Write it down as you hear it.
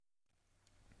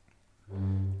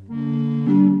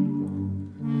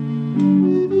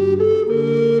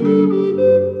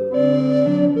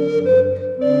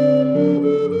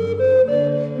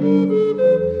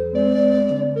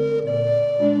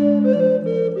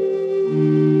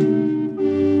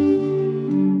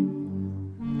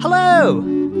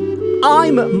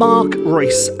I'm Mark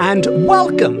Rees, and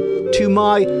welcome to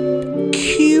my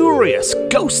Curious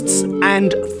Ghosts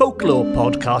and Folklore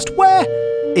podcast, where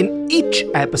in each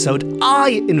episode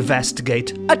I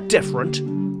investigate a different,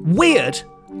 weird,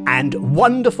 and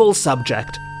wonderful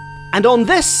subject. And on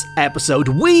this episode,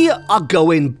 we are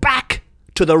going back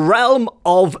to the realm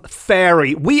of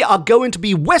fairy. We are going to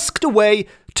be whisked away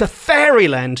to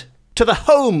fairyland, to the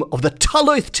home of the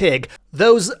Tylwyth Teg,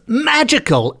 those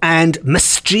magical and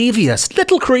mischievous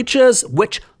little creatures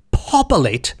which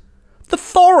populate the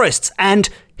forests and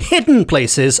hidden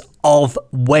places of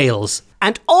Wales.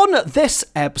 And on this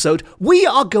episode, we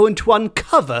are going to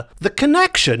uncover the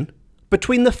connection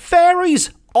between the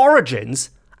fairies' origins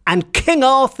and King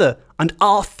Arthur and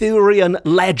Arthurian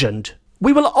legend.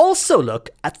 We will also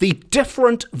look at the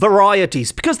different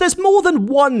varieties, because there's more than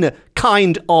one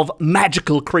kind of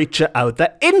magical creature out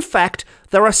there. In fact,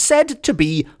 there are said to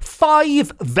be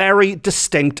 5 very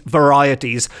distinct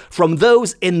varieties, from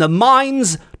those in the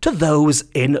mines to those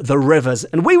in the rivers.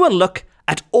 And we will look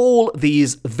at all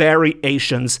these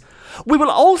variations. We will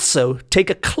also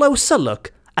take a closer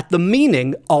look at the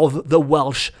meaning of the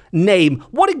Welsh name.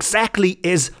 What exactly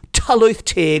is Tylwyth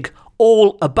Teg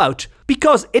all about?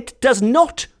 Because it does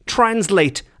not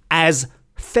translate as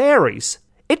fairies.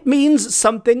 It means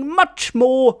something much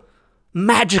more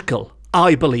magical,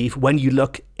 I believe, when you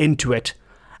look into it.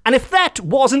 And if that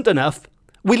wasn't enough,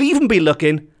 we'll even be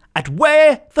looking at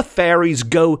where the fairies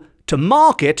go to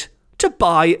market to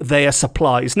buy their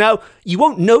supplies. Now, you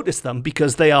won't notice them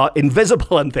because they are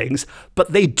invisible and things,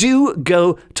 but they do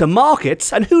go to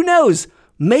markets, and who knows,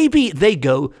 maybe they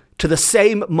go to the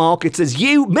same markets as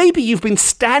you. Maybe you've been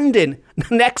standing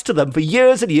next to them for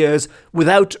years and years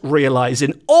without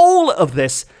realizing. All of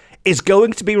this is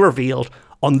going to be revealed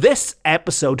on this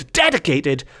episode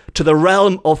dedicated to the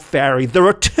realm of fairy, the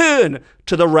return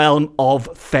to the realm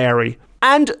of fairy.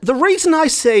 And the reason I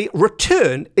say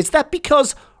return is that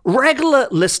because regular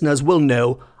listeners will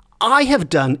know I have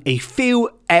done a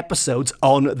few episodes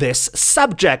on this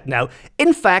subject now.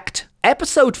 In fact,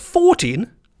 episode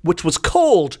 14, which was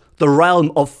called The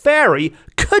Realm of Fairy,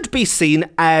 could be seen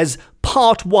as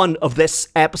part 1 of this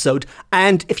episode.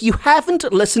 And if you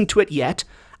haven't listened to it yet,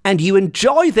 and you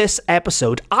enjoy this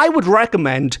episode, I would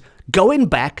recommend going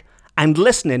back and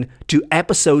listening to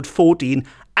episode 14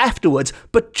 afterwards,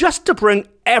 but just to bring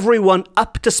everyone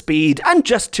up to speed and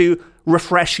just to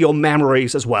refresh your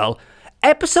memories as well.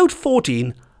 Episode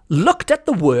 14 looked at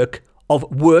the work of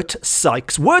Wirt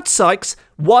Sykes. Wirt Sykes,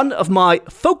 one of my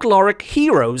folkloric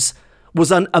heroes,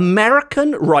 was an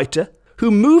American writer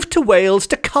who moved to Wales,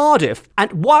 to Cardiff,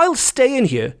 and while staying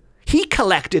here, he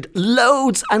collected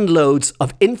loads and loads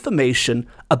of information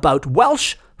about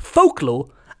Welsh folklore,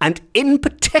 and in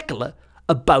particular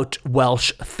about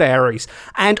Welsh fairies.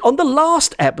 And on the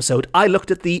last episode, I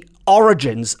looked at the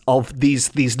origins of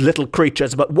these little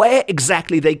creatures, but where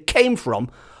exactly they came from.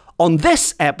 On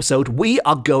this episode, we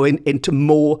are going into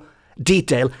more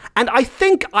detail, and I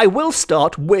think I will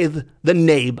start with the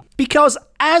name, because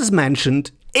as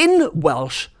mentioned, in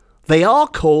Welsh, they are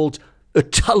called y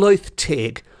Tylwyth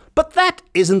Teg, but that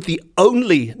isn't the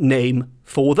only name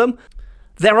for them.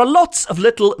 There are lots of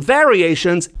little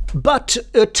variations, but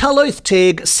y Tylwyth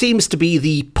Teg seems to be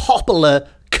the popular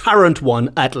current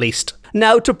one, at least.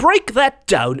 Now, to break that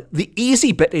down, the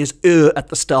easy bit is at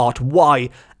the start, y,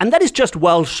 and that is just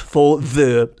Welsh for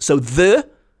the. So the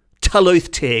Tylwyth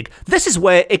Teg. This is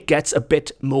where it gets a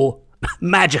bit more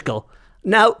magical.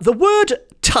 Now, the word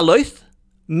Tylwyth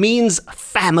means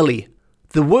family.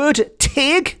 The word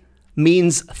Teg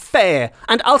means fair,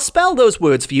 and I'll spell those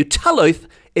words for you. Tylwyth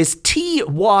is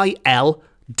Tylwyth,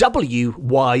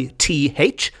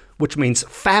 which means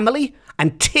family,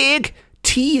 and Teg,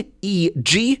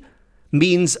 Teg,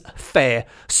 means fair.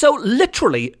 So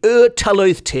literally,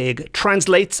 Tylwyth Teg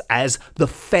translates as the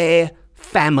fair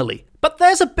family. But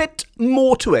there's a bit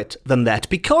more to it than that,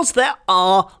 because there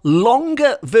are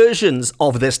longer versions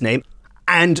of this name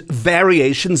and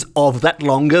variations of that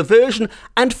longer version.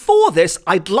 And for this,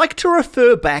 I'd like to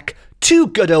refer back to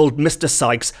good old Mr.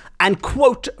 Sykes and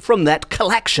quote from that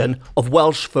collection of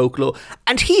Welsh folklore.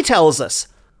 And he tells us,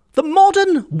 the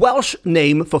modern Welsh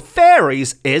name for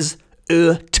fairies is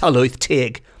Tylwyth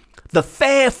Teg, the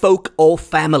fair folk or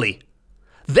family.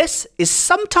 This is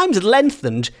sometimes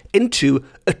lengthened into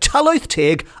y Tylwyth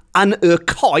Teg an y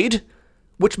Coed,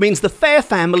 which means the fair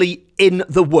family in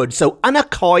the wood. So an y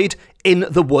Coed in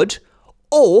the wood,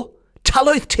 or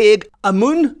Tylwyth Teg y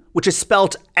Mwyn, which is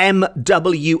spelt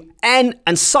M-W-N,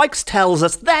 and Sykes tells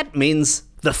us that means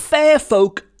the fair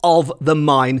folk of the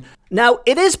mine. Now,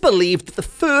 it is believed that the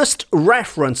first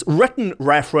written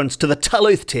reference to the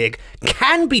Tylwyth Teg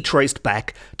can be traced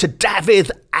back to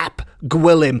Dafydd ap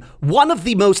Gwilym, one of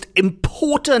the most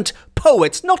important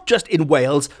poets, not just in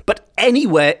Wales, but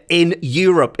anywhere in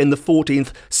Europe in the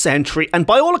 14th century. And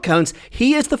by all accounts,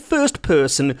 he is the first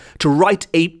person to write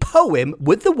a poem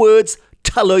with the words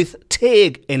Tylwyth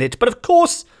Teg in it. But of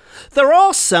course, there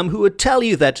are some who would tell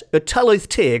you that a Tylwyth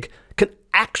Teg can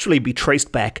actually be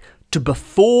traced back to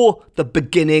before the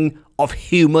beginning of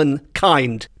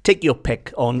humankind. Take your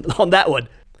pick on that one.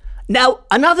 Now,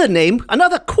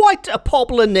 another quite a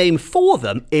popular name for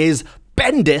them is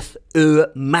Bendith y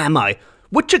Mamau,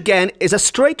 which again is a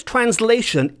straight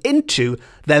translation into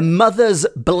their mother's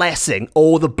blessing,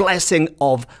 or the blessing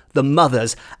of the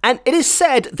mothers. And it is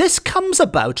said this comes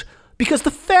about because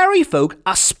the fairy folk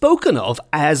are spoken of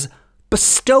as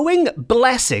bestowing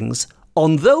blessings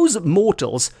on those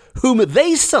mortals whom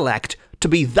they select to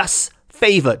be thus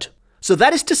favoured. So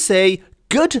that is to say,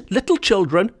 good little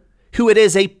children who it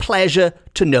is a pleasure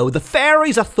to know. The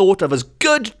fairies are thought of as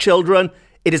good children.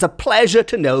 It is a pleasure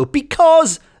to know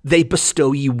because they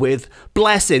bestow you with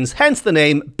blessings, hence the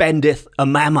name Bendith y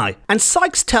Mamau. And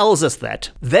Sykes tells us that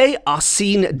they are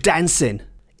seen dancing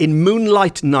in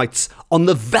moonlight nights on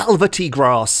the velvety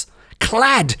grass,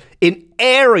 clad in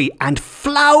airy and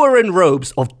flowering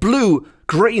robes of blue,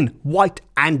 green, white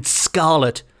and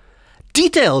scarlet.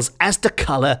 Details as to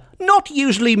colour not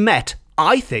usually met,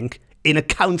 I think, in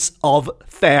accounts of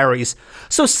fairies.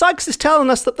 So Sykes is telling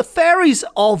us that the fairies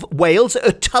of Wales,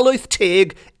 Tylwyth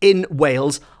Teg in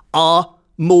Wales, are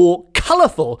more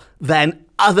colourful than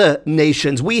other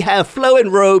nations. We have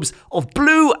flowing robes of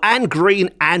blue and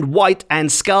green and white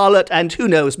and scarlet and who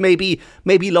knows, maybe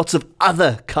lots of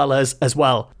other colours as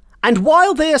well. And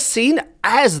while they are seen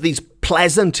as these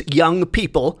pleasant young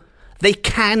people, they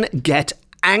can get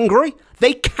angry,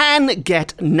 they can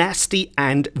get nasty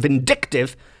and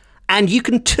vindictive, and you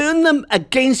can turn them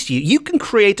against you. You can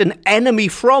create an enemy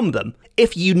from them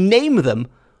if you name them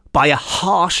by a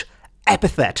harsh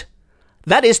epithet.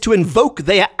 That is to invoke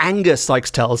their anger,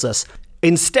 Sykes tells us.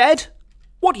 Instead,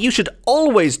 what you should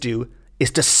always do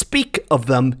is to speak of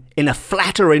them in a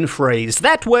flattering phrase.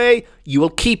 That way, you will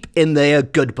keep in their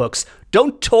good books.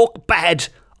 Don't talk bad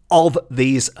of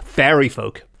these fairy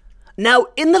folk. Now,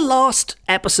 in the last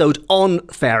episode on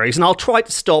fairies, and I'll try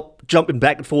to stop jumping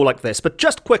back and forth like this, but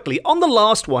just quickly, on the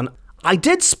last one, I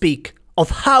did speak of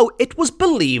how it was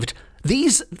believed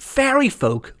these fairy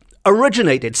folk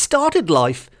started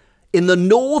life in the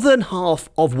northern half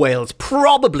of Wales,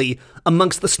 probably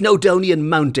amongst the Snowdonian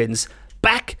Mountains,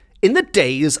 back in the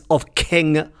days of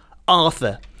King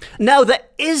Arthur. Now, there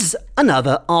is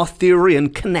another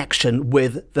Arthurian connection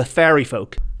with the fairy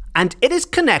folk, and it is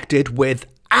connected with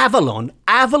Avalon.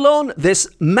 Avalon, this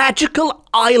magical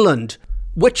island,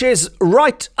 which is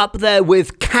right up there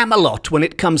with Camelot when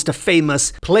it comes to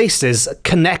famous places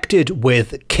connected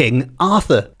with King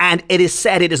Arthur. And it is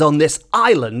said it is on this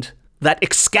island that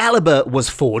Excalibur was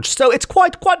forged. So it's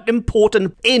quite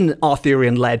important in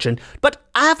Arthurian legend. But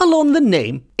Avalon, the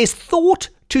name, is thought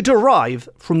to derive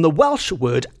from the Welsh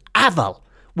word aval,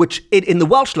 which in the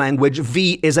Welsh language,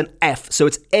 V is an F, so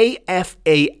it's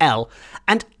A-F-A-L.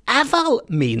 And aval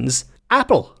means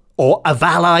apple, or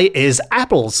avalai is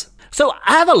apples. So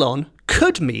Avalon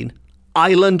could mean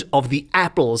island of the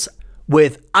apples,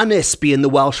 with Ynys being the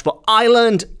Welsh for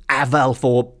island, aval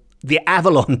for the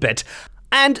Avalon bit.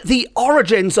 And the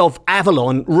origins of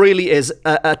Avalon really is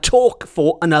a talk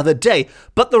for another day.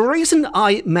 But the reason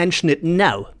I mention it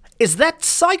now is that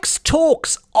Sykes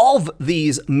talks of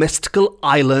these mystical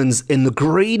islands in the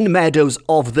green meadows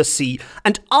of the sea.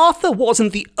 And Arthur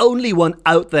wasn't the only one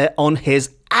out there on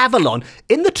his Avalon.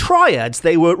 In the Triads,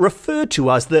 they were referred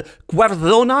to as the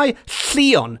Gwarddonau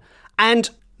Llion. And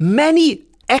many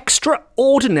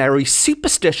extraordinary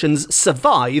superstitions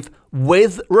survive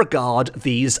with regard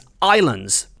these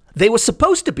islands. They were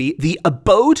supposed to be the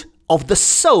abode of the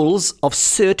souls of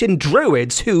certain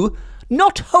druids who,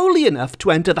 not holy enough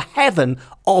to enter the heaven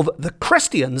of the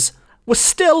Christians, were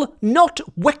still not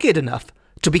wicked enough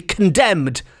to be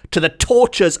condemned to the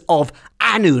tortures of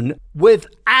Annwn, with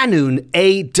Annwn,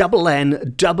 A-N-N-W-N,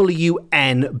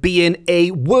 being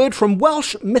a word from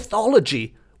Welsh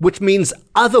mythology, which means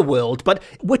otherworld, but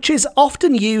which is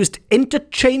often used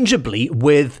interchangeably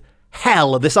with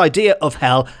hell, this idea of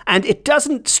hell, and it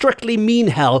doesn't strictly mean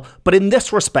hell, but in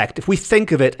this respect, if we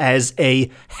think of it as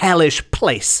a hellish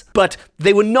place. But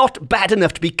they were not bad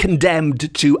enough to be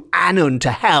condemned to Annwn,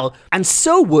 to hell, and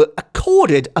so were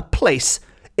accorded a place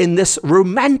in this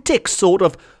romantic sort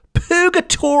of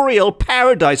purgatorial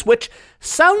paradise, which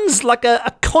sounds like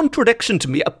a contradiction to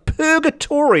me, a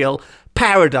purgatorial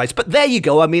paradise. But there you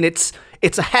go. I mean, it's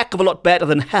a heck of a lot better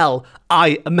than hell,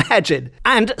 I imagine.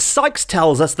 And Sykes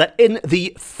tells us that in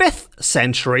the 5th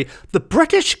century, the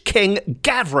British king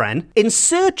Gavran, in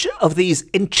search of these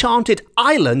enchanted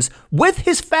islands with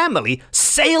his family,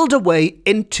 sailed away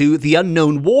into the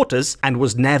unknown waters and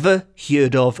was never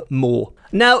heard of more.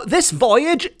 Now, this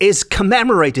voyage is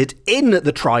commemorated in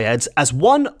the Triads as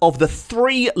one of the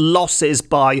 3 losses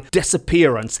by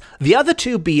disappearance, the other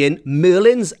 2 being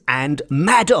Merlin's and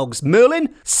Madog's.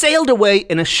 Merlin sailed away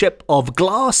in a ship of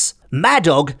glass.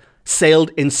 Madog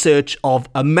sailed in search of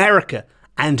America,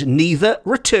 and neither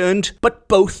returned, but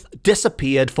both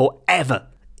disappeared forever.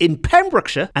 In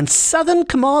Pembrokeshire and southern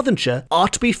Carmarthenshire are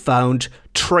to be found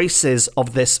traces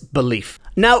of this belief.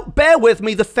 Now, bear with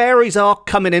me, the fairies are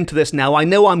coming into this now. I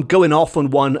know I'm going off on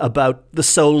one about the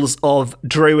souls of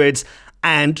druids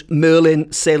and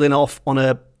Merlin sailing off on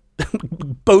a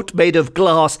boat made of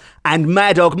glass and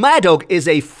Madog. Madog is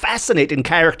a fascinating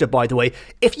character, by the way.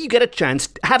 If you get a chance,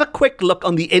 have a quick look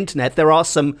on the internet. There are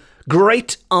some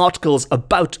great articles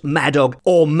about Madog,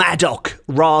 or Madoc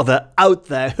rather, out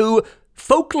there, who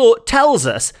folklore tells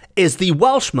us is the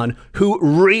Welshman who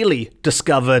really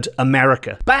discovered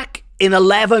America back in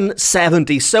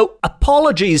 1170. So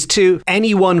apologies to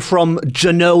anyone from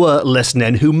Genoa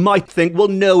listening who might think, well,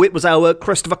 no, it was our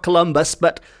Christopher Columbus,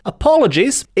 but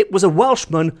apologies, it was a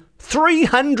Welshman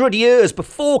 300 years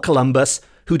before Columbus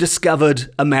who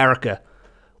discovered America.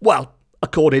 Well,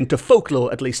 according to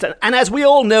folklore at least. And as we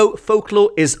all know,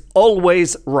 folklore is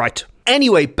always right.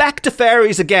 Anyway, back to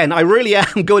fairies again. I really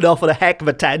am going off on a heck of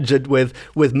a tangent with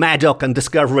Madoc and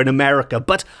discovering America,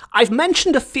 but I've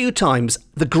mentioned a few times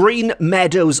the green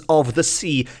meadows of the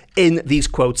sea in these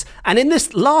quotes, and in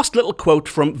this last little quote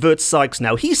from Vert Sykes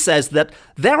now, he says that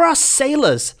there are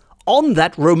sailors on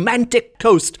that romantic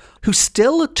coast who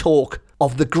still talk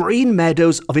of the green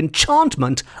meadows of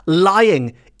enchantment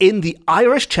lying in the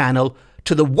Irish Channel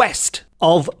to the west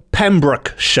of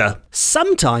Pembrokeshire.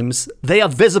 Sometimes they are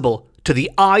visible to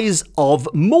the eyes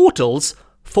of mortals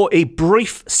for a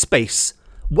brief space,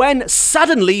 when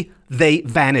suddenly they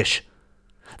vanish.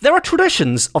 There are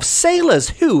traditions of sailors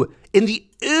who, in the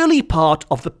early part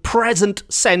of the present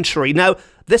century, now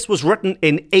this was written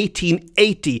in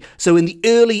 1880, so in the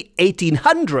early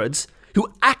 1800s,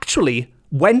 who actually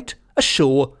went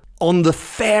ashore on the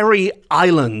Fairy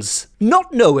Islands,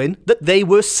 not knowing that they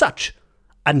were such,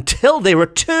 until they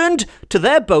returned to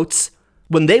their boats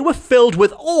when they were filled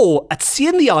with awe at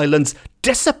seeing the islands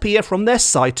disappear from their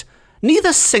sight,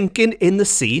 neither sinking in the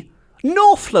sea,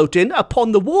 nor floating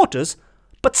upon the waters,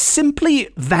 but simply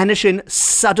vanishing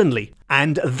suddenly.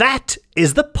 And that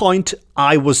is the point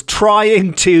I was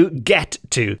trying to get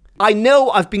to. I know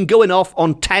I've been going off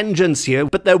on tangents here,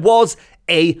 but there was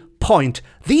a point.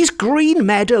 These green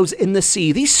meadows in the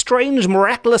sea, these strange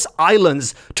miraculous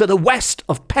islands to the west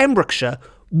of Pembrokeshire,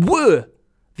 were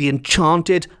the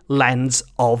enchanted lands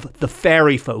of the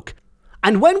fairy folk.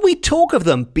 And when we talk of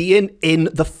them being in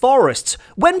the forests,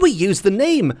 when we use the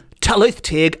name Tylwyth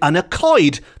Teg and y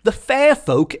Coed, the fair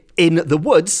folk in the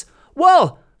woods,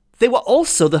 well, they were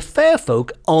also the fair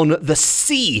folk on the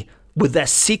sea, with their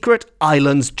secret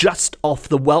islands just off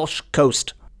the Welsh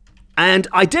coast. And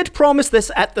I did promise this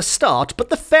at the start, but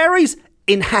the fairies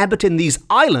inhabiting these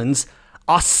islands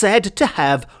are said to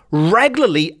have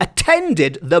regularly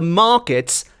attended the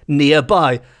markets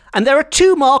nearby. And there are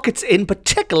 2 markets in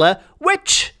particular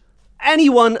which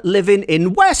anyone living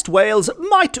in West Wales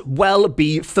might well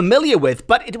be familiar with.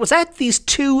 But it was at these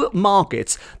 2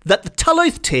 markets that the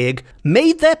Tylwyth Teg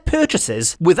made their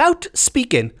purchases without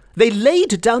speaking. They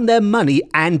laid down their money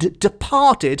and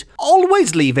departed,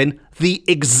 always leaving the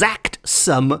exact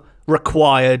sum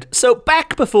required. So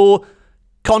back before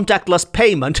contactless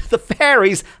payment, the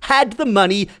fairies had the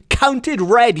money counted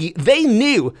ready. They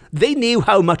knew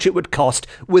how much it would cost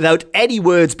without any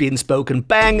words being spoken.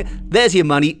 Bang, there's your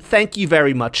money, thank you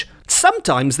very much.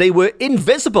 Sometimes they were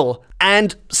invisible,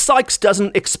 and Sykes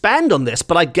doesn't expand on this,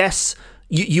 but I guess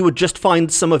you would just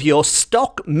find some of your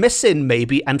stock missing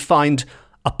maybe and find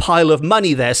a pile of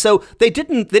money there. So they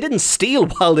didn't steal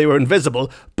while they were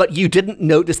invisible, but you didn't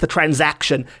notice the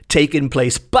transaction taking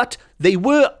place. But they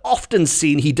were often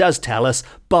seen, he does tell us,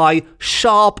 by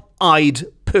sharp-eyed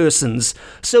persons.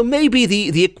 So maybe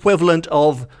the equivalent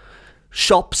of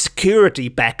shop security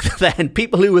back then,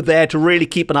 people who were there to really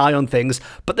keep an eye on things.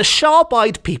 But the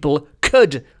sharp-eyed people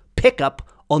could pick up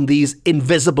on these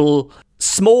invisible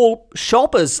small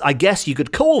shoppers, I guess you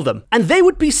could call them. And they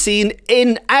would be seen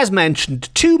in, as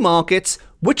mentioned, 2 markets,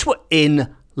 which were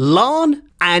in Larne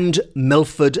and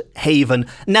Milford Haven.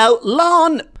 Now,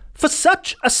 Larne, for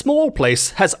such a small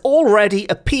place, has already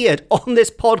appeared on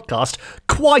this podcast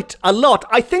quite a lot.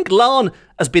 I think Larne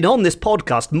has been on this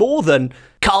podcast more than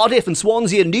Cardiff and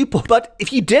Swansea and Newport. But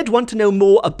if you did want to know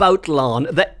more about Larne,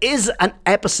 there is an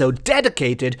episode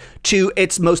dedicated to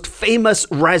its most famous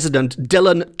resident,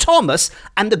 Dylan Thomas,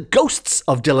 and the ghosts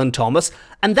of Dylan Thomas.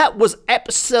 And that was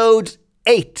episode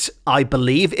 8, I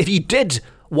believe, if you did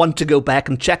want to go back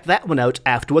and check that one out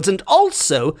afterwards. And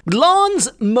also, Larne's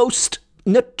most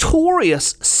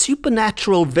notorious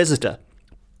supernatural visitor,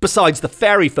 besides the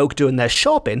fairy folk doing their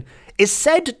shopping, is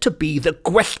said to be the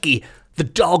Gwyllgi, the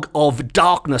dog of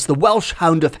darkness, the Welsh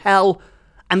hound of hell.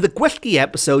 And the Gwyllgi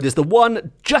episode is the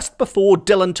one just before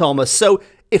Dylan Thomas. So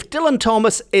if Dylan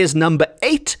Thomas is number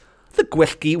 8, the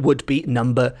Gwyllgi would be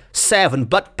number 7.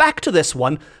 But back to this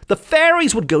one, the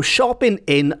fairies would go shopping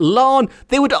in Larne.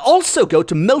 They would also go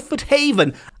to Milford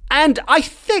Haven. And I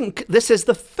think this is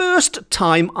the first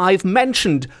time I've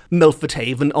mentioned Milford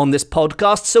Haven on this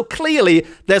podcast, so clearly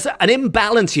there's an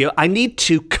imbalance here. I need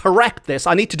to correct this.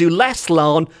 I need to do less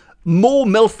Larne, more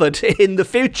Milford in the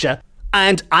future.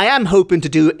 And I am hoping to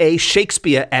do a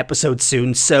Shakespeare episode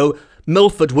soon, so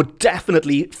Milford would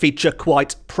definitely feature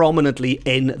quite prominently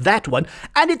in that one.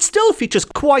 And it still features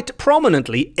quite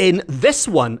prominently in this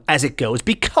one as it goes,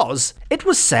 because it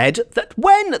was said that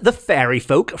when the fairy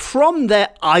folk from their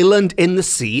island in the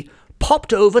sea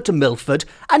popped over to Milford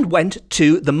and went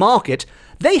to the market,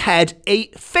 they had a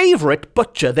favourite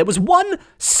butcher. There was one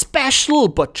special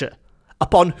butcher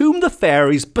upon whom the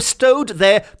fairies bestowed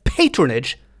their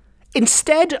patronage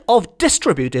instead of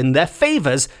distributing their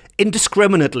favours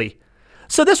indiscriminately.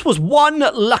 So this was one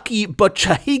lucky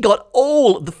butcher. He got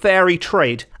all the fairy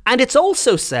trade. And it's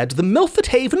also said the Milford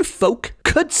Haven folk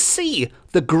could see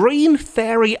the green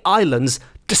fairy islands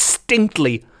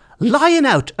distinctly, lying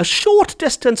out a short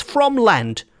distance from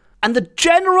land. And the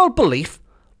general belief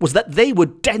was that they were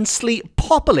densely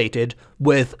populated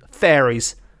with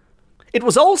fairies. It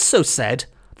was also said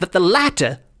that the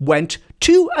latter went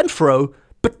to and fro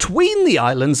between the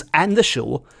islands and the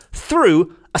shore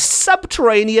through a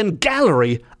subterranean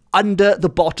gallery under the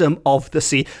bottom of the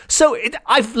sea. So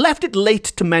I've left it late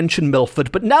to mention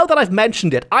Milford, but now that I've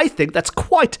mentioned it, I think that's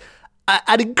quite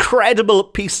an incredible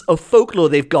piece of folklore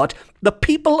they've got. The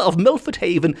people of Milford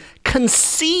Haven can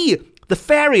see the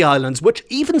fairy islands, which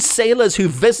even sailors who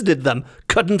visited them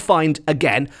couldn't find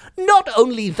again. Not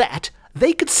only that,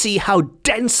 they could see how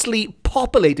densely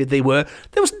populated they were.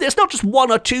 There's not just one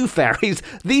or two fairies.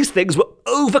 These things were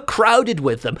overcrowded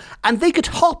with them, and they could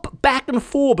hop back and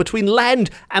forth between land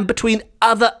and between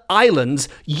other islands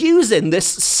using this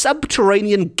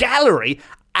subterranean gallery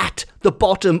at the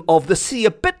bottom of the sea,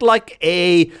 a bit like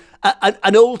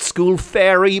an old school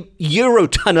fairy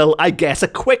Eurotunnel, I guess, a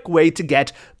quick way to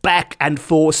get back and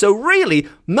forth. So really,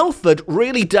 Milford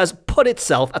really does put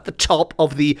itself at the top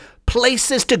of the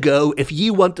places to go if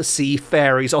you want to see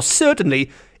fairies, or certainly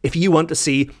if you want to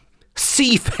see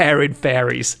seafaring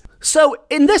fairies. So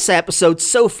in this episode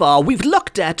so far, we've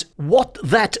looked at what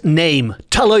that name,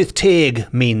 Tylwyth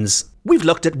Teg, means. We've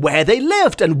looked at where they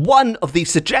lived, and one of the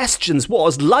suggestions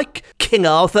was, like King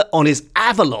Arthur on his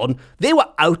Avalon, they were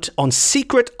out on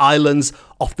secret islands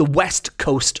off the west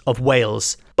coast of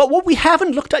Wales. But what we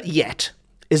haven't looked at yet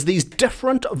is these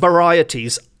different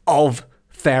varieties of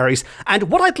fairies. And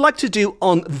what I'd like to do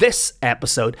on this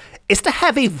episode is to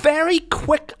have a very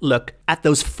quick look at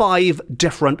those 5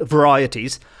 different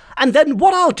varieties. And then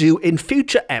what I'll do in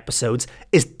future episodes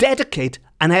is dedicate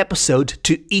an episode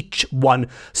to each one.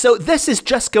 So this is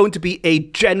just going to be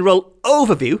a general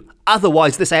overview.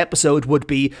 Otherwise, this episode would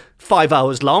be 5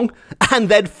 hours long. And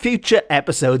then future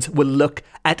episodes will look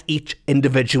at each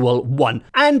individual one.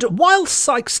 And while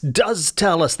Sykes does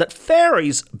tell us that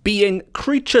fairies, being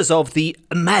creatures of the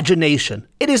imagination,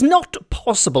 it is not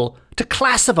possible to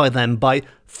classify them by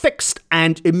fixed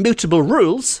and immutable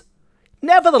rules,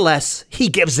 nevertheless, he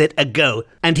gives it a go,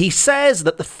 and he says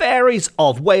that the fairies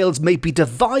of Wales may be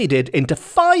divided into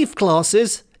 5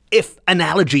 classes, if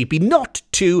analogy be not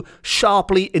too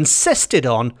sharply insisted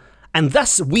on, and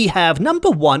thus we have number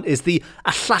 1 is the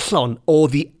Allallon, or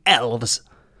the elves.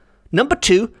 Number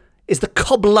 2 is the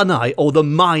Coblynau, or the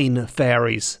mine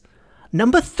fairies.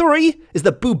 Number 3 is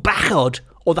the Bwbachod,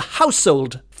 or the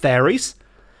household fairies.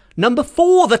 Number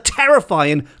 4, the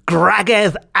terrifying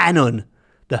Gwragedd Annwn,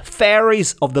 the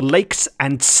fairies of the lakes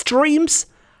and streams.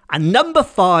 And number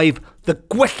 5, the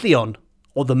Gwyllion,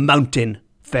 or the mountain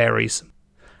fairies.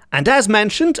 And as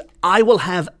mentioned, I will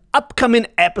have upcoming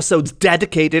episodes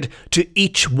dedicated to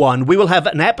each one. We will have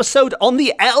an episode on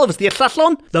the elves, the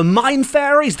Athlon, the mine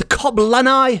fairies, the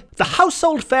Coblynau, the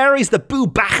household fairies, the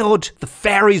Bú Bachod, the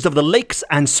fairies of the lakes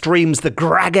and streams, the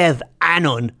Gragedd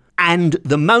Annwn, and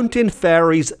the mountain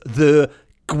fairies, the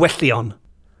Gwyllion.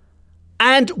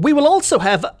 And we will also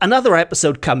have another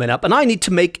episode coming up, and I need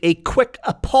to make a quick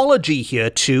apology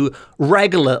here to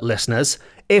regular listeners.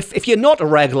 If you're not a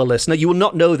regular listener, you will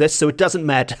not know this, so it doesn't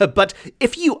matter. But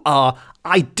if you are,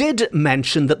 I did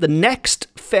mention that the next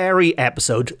fairy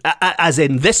episode, as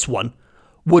in this one,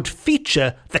 would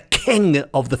feature the king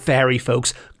of the fairy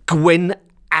folks, Gwyn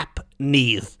ap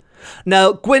Nudd.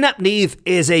 Now, Gwyn ap Nudd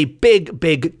is a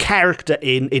big character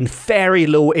in fairy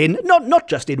lore, not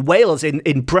just in Wales,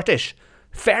 in British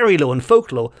fairy lore and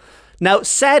folklore. Now,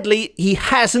 sadly, he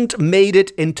hasn't made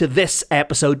it into this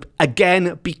episode,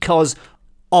 again, because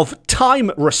of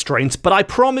time restraints, but I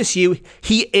promise you,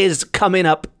 he is coming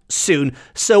up soon.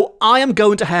 So I am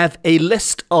going to have a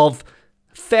list of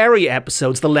fairy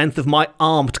episodes the length of my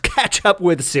arm to catch up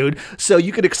with soon, so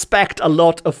you can expect a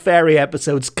lot of fairy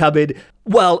episodes coming.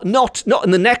 Well, not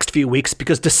in the next few weeks,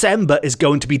 because December is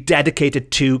going to be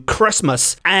dedicated to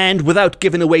Christmas. And without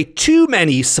giving away too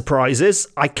many surprises,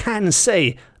 I can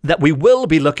say that we will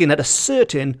be looking at a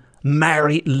certain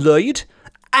Mari Lwyd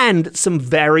and some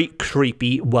very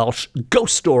creepy Welsh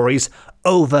ghost stories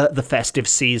over the festive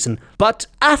season. But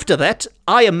after that,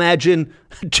 I imagine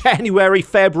January,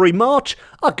 February, March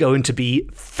are going to be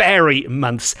fairy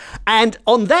months. And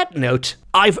on that note,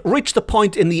 I've reached the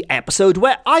point in the episode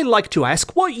where I like to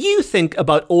ask what you think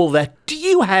about all that. Do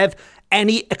you have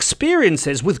any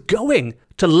experiences with going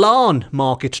to Larne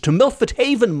Market, to Milford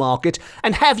Haven Market,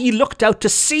 and have you looked out to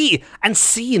sea and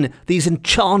seen these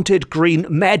enchanted green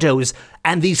meadows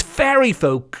and these fairy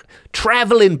folk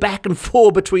travelling back and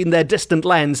forth between their distant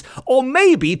lands, or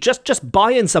maybe just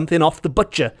buying something off the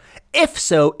butcher? If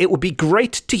so, it would be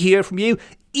great to hear from you,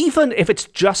 even if it's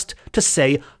just to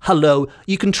say hello.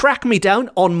 You can track me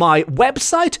down on my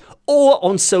website or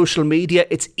on social media.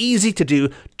 It's easy to do.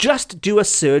 Just do a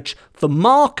search for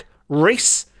Mark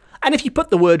Rees, and if you put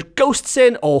the word ghosts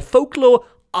in or folklore,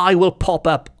 I will pop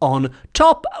up on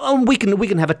top, and we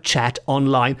can have a chat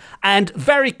online. And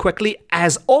very quickly,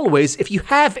 as always, if you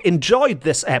have enjoyed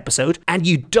this episode and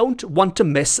you don't want to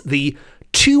miss the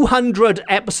 200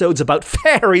 episodes about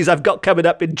fairies I've got coming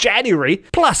up in January,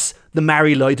 plus the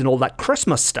Mari Lwyd and all that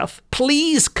Christmas stuff,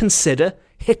 please consider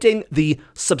hitting the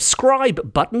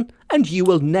subscribe button and you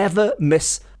will never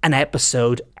miss an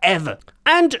episode ever.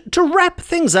 And to wrap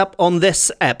things up on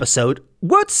this episode,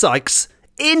 Word Sykes,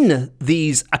 in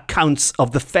these accounts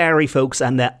of the fairy folks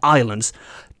and their islands,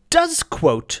 does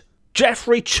quote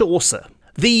Geoffrey Chaucer,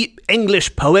 the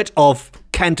English poet of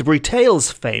Canterbury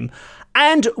Tales fame.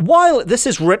 And while this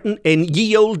is written in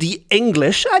ye olde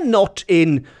English and not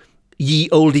in ye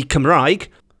olde Cymraeg,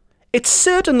 it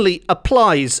certainly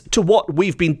applies to what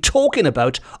we've been talking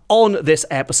about on this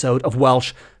episode of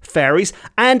Welsh Fairies.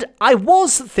 And I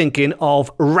was thinking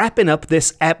of wrapping up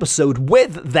this episode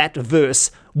with that verse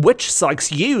which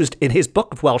Sykes used in his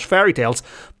book of Welsh fairy tales,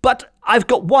 but I've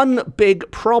got one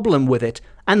big problem with it,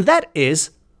 and that is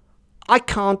I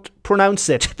can't pronounce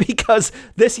it, because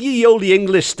this ye olde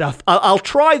English stuff, I'll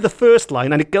try the first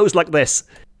line, and it goes like this.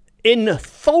 In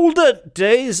tholder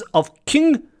days of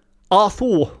King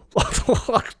Arthur.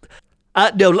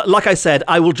 No, like I said,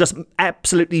 I will just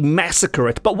absolutely massacre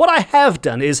it. But what I have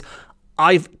done is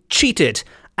I've cheated,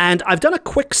 and I've done a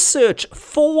quick search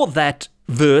for that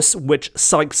verse which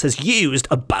Sykes has used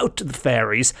about the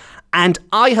fairies, and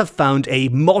I have found a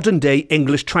modern-day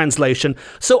English translation.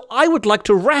 So I would like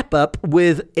to wrap up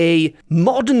with a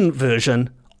modern version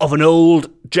of an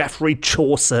old Geoffrey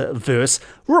Chaucer verse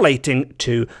relating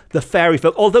to the fairy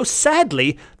folk. Although,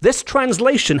 sadly, this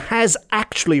translation has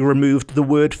actually removed the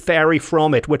word fairy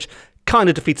from it, which kind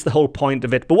of defeats the whole point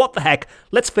of it. But what the heck,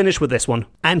 let's finish with this one.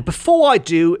 And before I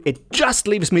do, it just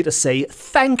leaves me to say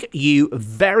thank you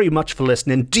very much for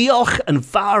listening. Diolch yn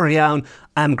fawr iawn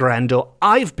am gwrando.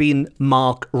 I've been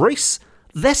Mark Rees.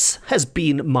 This has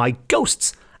been my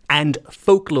Ghosts and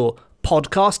Folklore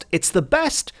podcast. It's the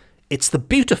best, it's the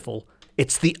beautiful,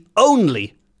 it's the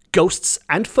only Ghosts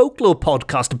and Folklore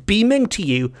podcast beaming to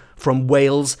you from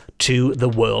Wales to the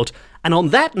world. And on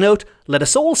that note, let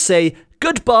us all say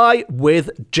goodbye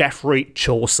with Geoffrey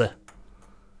Chaucer.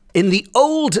 In the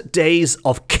old days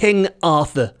of King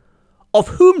Arthur, of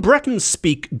whom Britons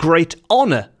speak great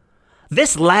honour,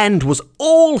 this land was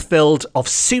all filled of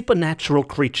supernatural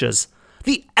creatures.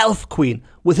 The Elf Queen,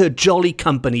 with her jolly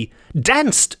company,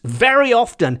 danced very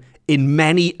often in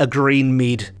many a green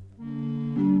mead.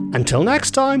 Until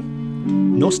next time.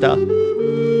 No star.